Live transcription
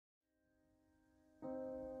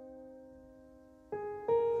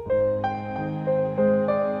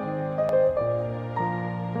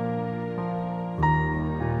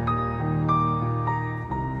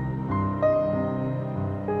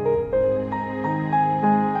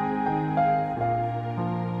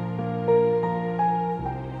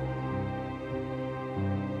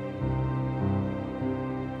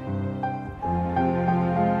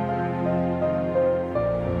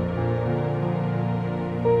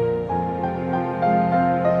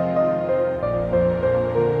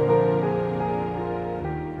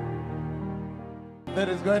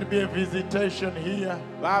there is going to be a visitation here.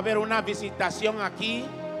 Va a haber una visitación aquí.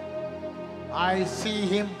 I see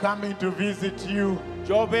him coming to visit you.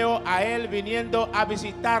 Yo veo a él viniendo a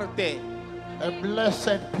visitarte. A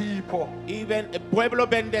blessed people. Y pueblo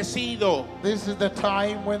bendecido. This is the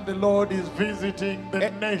time when the Lord is visiting the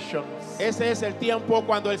nations. Ese es el tiempo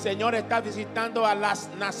cuando el Señor está visitando a las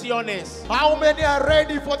naciones. How many are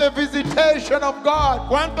ready for the visitation of God?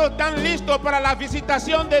 ¿Cuántos están listos para la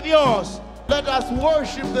visitación de Dios? Let us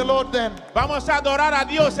worship the Lord then. Vamos a adorar a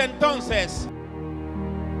Dios entonces.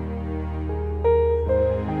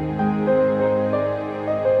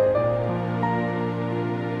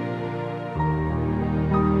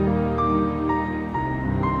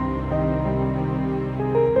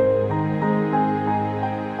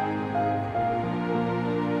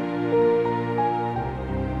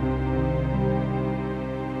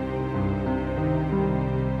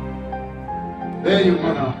 There you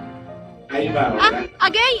are. Ahí va.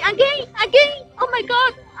 Again. Oh my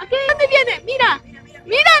God. Again. ¿Dónde viene? Mira.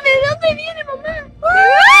 Mira, ¿de dónde viene, mamá?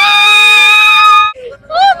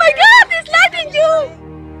 Oh my God, it's landing you.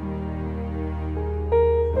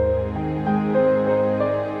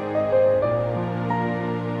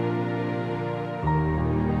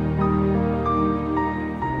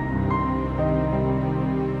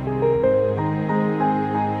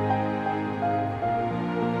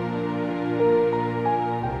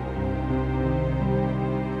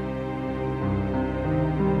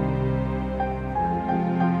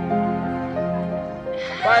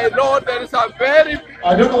 My Lord, there is a very...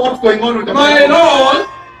 I don't know what's going on with the My Lord,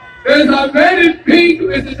 there is a very big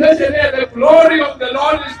visitation here. The glory of the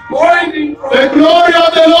Lord is pointing from... The glory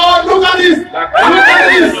of the Lord. Look at this. Look at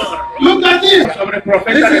this. Look at this.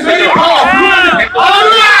 This is very powerful.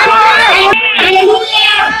 Hallelujah. Look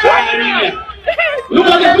at this. Look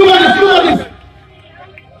at this. Look at this.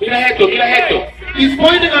 Mira esto. He's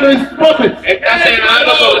pointing at his prophet. Está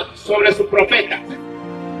señalando sobre su profeta.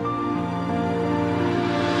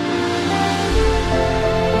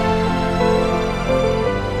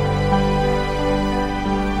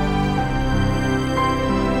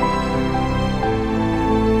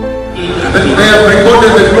 They have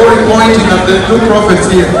recorded the glory pointing at the two prophets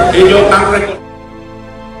here. Ellos han recordado